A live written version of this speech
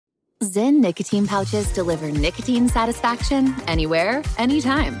Zyn nicotine pouches deliver nicotine satisfaction anywhere,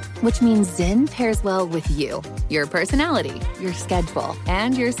 anytime, which means Zyn pairs well with you, your personality, your schedule,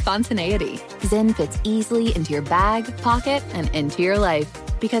 and your spontaneity. Zyn fits easily into your bag, pocket, and into your life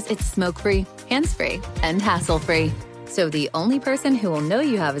because it's smoke-free, hands-free, and hassle-free. So the only person who will know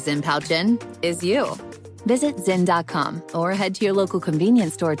you have a Zyn pouch in is you. Visit Zyn.com or head to your local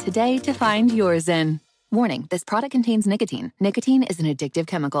convenience store today to find your Zyn. Warning, this product contains nicotine. Nicotine is an addictive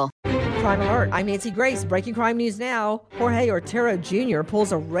chemical. Crime Alert. I'm Nancy Grace. Breaking crime news now. Jorge Otero Jr.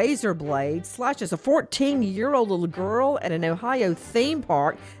 pulls a razor blade, slashes a 14-year-old little girl at an Ohio theme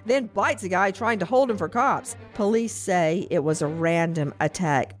park, then bites a guy trying to hold him for cops. Police say it was a random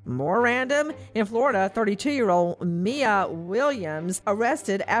attack. More random? In Florida, 32-year-old Mia Williams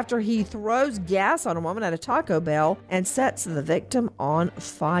arrested after he throws gas on a woman at a Taco Bell and sets the victim on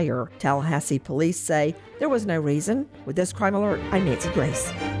fire. Tallahassee police say there was no reason. With this Crime Alert, I'm Nancy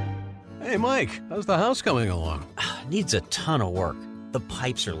Grace. Hey, Mike, how's the house coming along? Needs a ton of work. The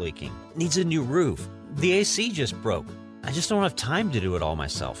pipes are leaking. Needs a new roof. The AC just broke. I just don't have time to do it all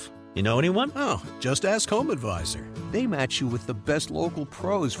myself. You know anyone? Oh, just ask Home Advisor. They match you with the best local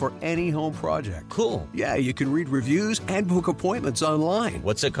pros for any home project. Cool. Yeah, you can read reviews and book appointments online.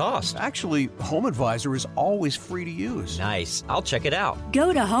 What's it cost? Actually, Home Advisor is always free to use. Nice. I'll check it out.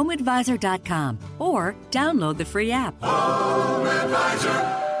 Go to HomeAdvisor.com or download the free app. Home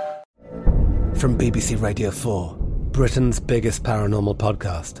Advisor. From BBC Radio 4, Britain's biggest paranormal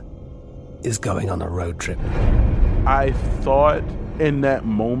podcast is going on a road trip. I thought in that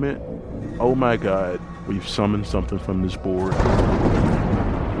moment, oh my God, we've summoned something from this board.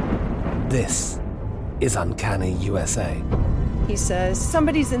 This is Uncanny USA. He says,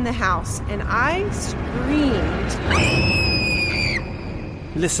 somebody's in the house, and I screamed.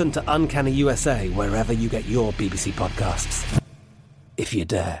 Listen to Uncanny USA wherever you get your BBC podcasts, if you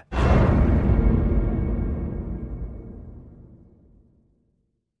dare.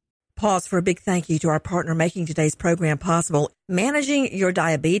 Pause for a big thank you to our partner making today's program possible. Managing your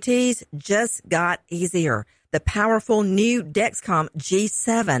diabetes just got easier. The powerful new Dexcom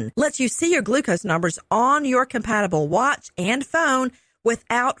G7 lets you see your glucose numbers on your compatible watch and phone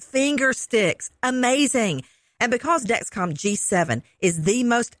without finger sticks. Amazing. And because Dexcom G7 is the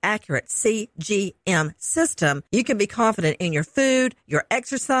most accurate CGM system, you can be confident in your food, your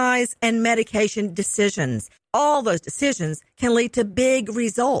exercise, and medication decisions. All those decisions can lead to big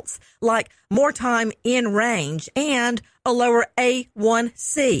results, like more time in range and a lower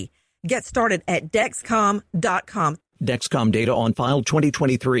A1C. Get started at Dexcom.com. Dexcom data on file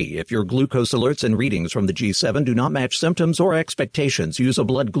 2023. If your glucose alerts and readings from the G7 do not match symptoms or expectations, use a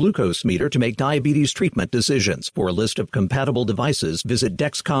blood glucose meter to make diabetes treatment decisions. For a list of compatible devices, visit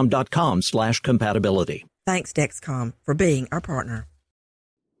Dexcom.com/compatibility. Thanks, Dexcom, for being our partner.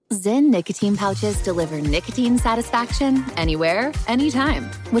 Zyn nicotine pouches deliver nicotine satisfaction anywhere, anytime,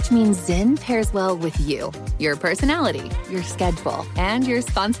 which means Zyn pairs well with you, your personality, your schedule, and your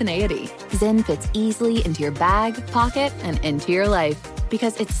spontaneity. Zyn fits easily into your bag, pocket, and into your life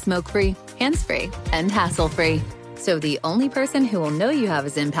because it's smoke-free, hands-free, and hassle-free. So the only person who will know you have a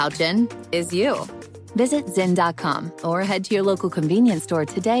Zyn pouch in is you. Visit Zyn.com or head to your local convenience store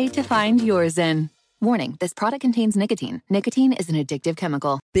today to find your Zyn. Warning, this product contains nicotine. Nicotine is an addictive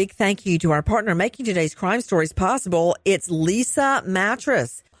chemical. Big thank you to our partner making today's crime stories possible. It's Leesa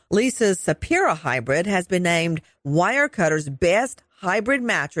Mattress. Leesa's Sapira Hybrid has been named Wirecutter's best hybrid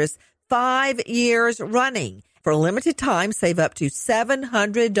mattress 5 years running. For a limited time, save up to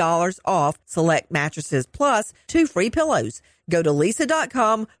 $700 off select mattresses plus 2 free pillows. Go to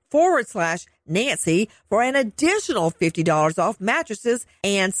Leesa.com/Nancy for an additional $50 off mattresses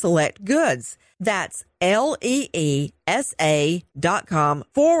and select goods. That's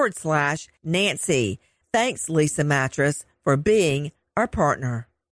LEESA.com/Nancy. Thanks, Leesa Mattress, for being our partner.